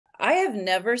I have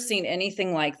never seen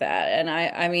anything like that. And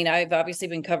I mean, I've obviously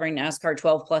been covering NASCAR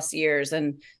 12 plus years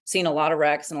and seen a lot of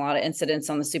wrecks and a lot of incidents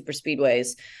on the super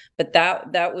speedways. But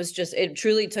that was just, it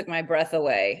truly took my breath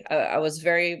away. I was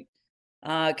very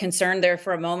concerned there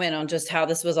for a moment on just how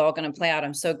this was all going to play out.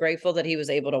 I'm so grateful that he was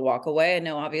able to walk away. I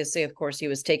know, obviously, of course, he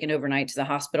was taken overnight to the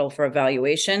hospital for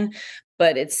evaluation,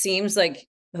 but it seems like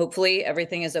hopefully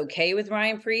everything is okay with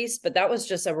Ryan Preece. But that was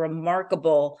just a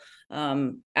remarkable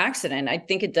accident. I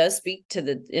think it does speak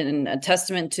to in a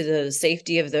testament to the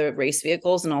safety of the race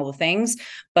vehicles and all the things.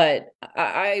 But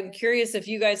I'm curious if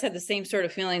you guys had the same sort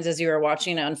of feelings as you were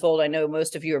watching it unfold. I know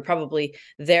most of you are probably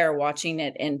there watching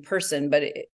it in person, but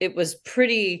it was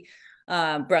pretty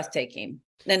breathtaking.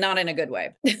 And not in a good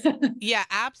way. Yeah,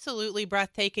 absolutely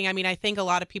breathtaking. I mean, I think a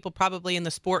lot of people probably in the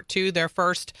sport too, their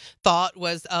first thought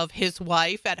was of his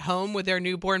wife at home with their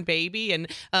newborn baby and,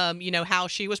 how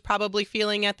she was probably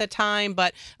feeling at the time.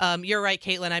 But you're right,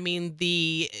 Kaitlyn. I mean,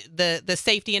 the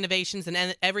safety innovations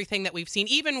and everything that we've seen,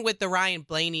 even with the Ryan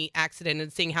Blaney accident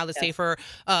and seeing how the safer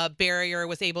barrier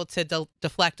was able to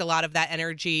deflect a lot of that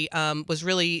energy was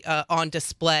really on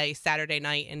display Saturday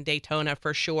night in Daytona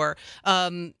for sure.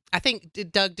 I think,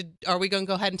 Doug, are we going to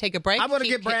go ahead and take a break? I want to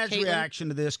get Brad's reaction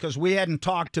to this because we hadn't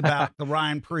talked about the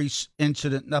Ryan Preece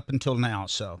incident up until now.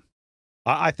 So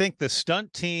I think the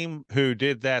stunt team who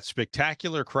did that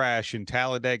spectacular crash in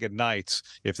Talladega Nights,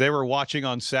 if they were watching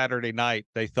on Saturday night,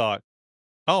 they thought,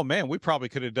 oh, man, we probably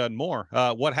could have done more.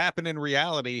 What happened in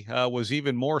reality was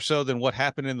even more so than what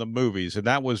happened in the movies. And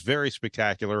that was very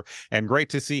spectacular and great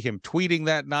to see him tweeting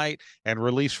that night and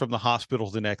released from the hospital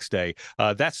the next day.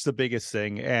 That's the biggest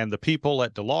thing. And the people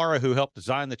at Dallara who helped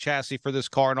design the chassis for this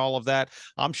car and all of that,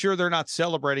 I'm sure they're not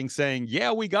celebrating saying,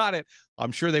 yeah, we got it.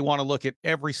 I'm sure they want to look at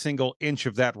every single inch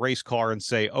of that race car and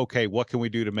say, okay, what can we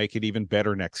do to make it even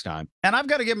better next time? And I've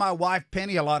got to give my wife,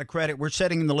 Penny, a lot of credit. We're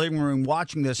sitting in the living room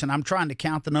watching this, and I'm trying to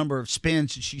count the number of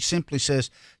spins. And she simply says,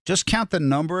 just count the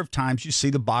number of times you see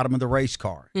the bottom of the race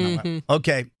car. Like,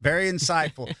 okay, very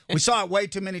insightful. We saw it way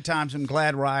too many times. I'm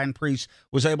glad Ryan Preece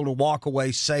was able to walk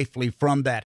away safely from that.